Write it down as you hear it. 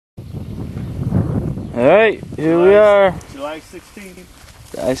Alright, here we are. July 16th.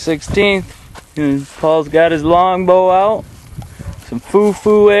 July 16th. And Paul's got his longbow out. Some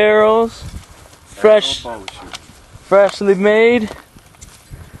foo-foo arrows. Freshly made.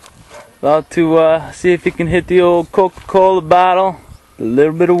 About to see if he can hit the old Coca-Cola bottle. A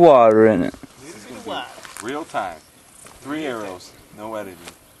little bit of water in it. Real time. 3 arrows. No editing.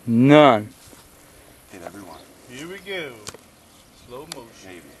 None. Hit everyone. Here we go. Slow motion.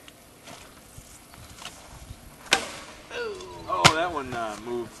 Maybe. Oh, that one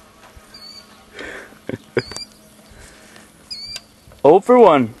moved. 0 for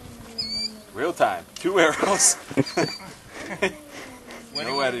 1. Real time. 2 arrows.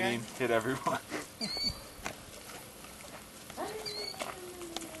 No editing. Hit everyone.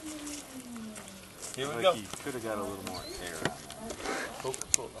 Here we go. He could have got a little more air on that.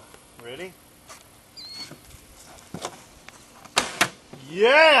 Coca-Cola. Ready?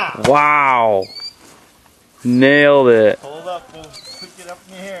 Yeah! Wow. Nailed it. Hold up, we'll pick it up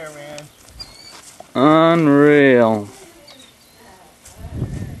in your hair, man. Unreal.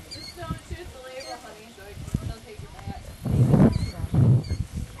 Just don't shoot the label, honey, so they'll take your back.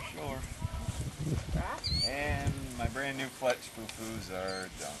 Sure. And my brand new Fletch foo-foos are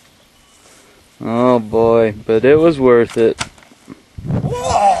done. Oh boy, but it was worth it.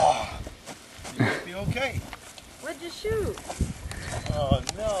 Whoa! You must be okay. What'd you shoot? Oh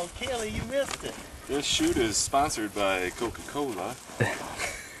no, Kelly, you missed it. This shoot is sponsored by Coca-Cola.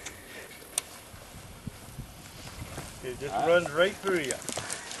 It just runs right through you.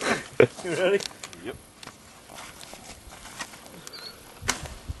 You ready? Yep.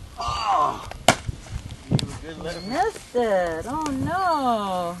 Oh! You were good letting me. Missed it. Oh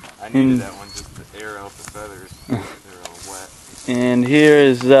no. I needed that one just to air out the feathers. They're all wet. And here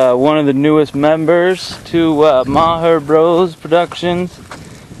is one of the newest members to Maher Bros Productions.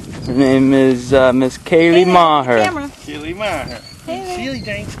 Her name is Miss Kaylee Maher. Kelly Maher. Hey, She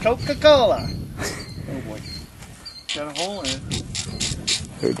drinks Coca-Cola. Oh boy. Got a hole in it.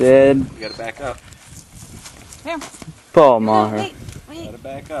 Her dad, You gotta back up. Here. Paul Maher. Wait. Gotta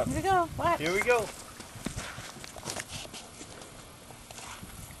back up. Here we go. Watch. Here we go.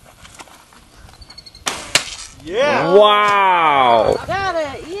 Yeah! Wow! Got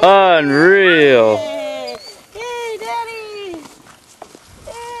it. Yay. Unreal. Yay, Yay Daddy.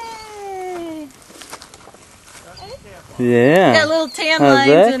 Yay. Got Yeah. little tan How's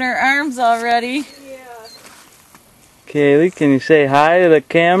lines that? in her arms already. Kaylee, can you say hi to the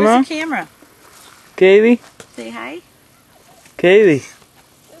camera? Where's the camera? Kaylee? Say hi. Kaylee.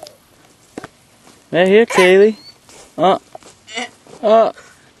 Right here, Kaylee. Oh.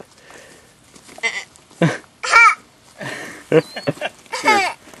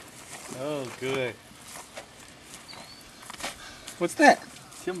 Oh, good. What's that?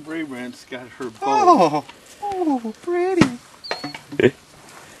 Tim Brabrandt's got her bow. Oh, pretty.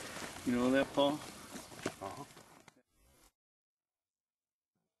 You know that, Paul?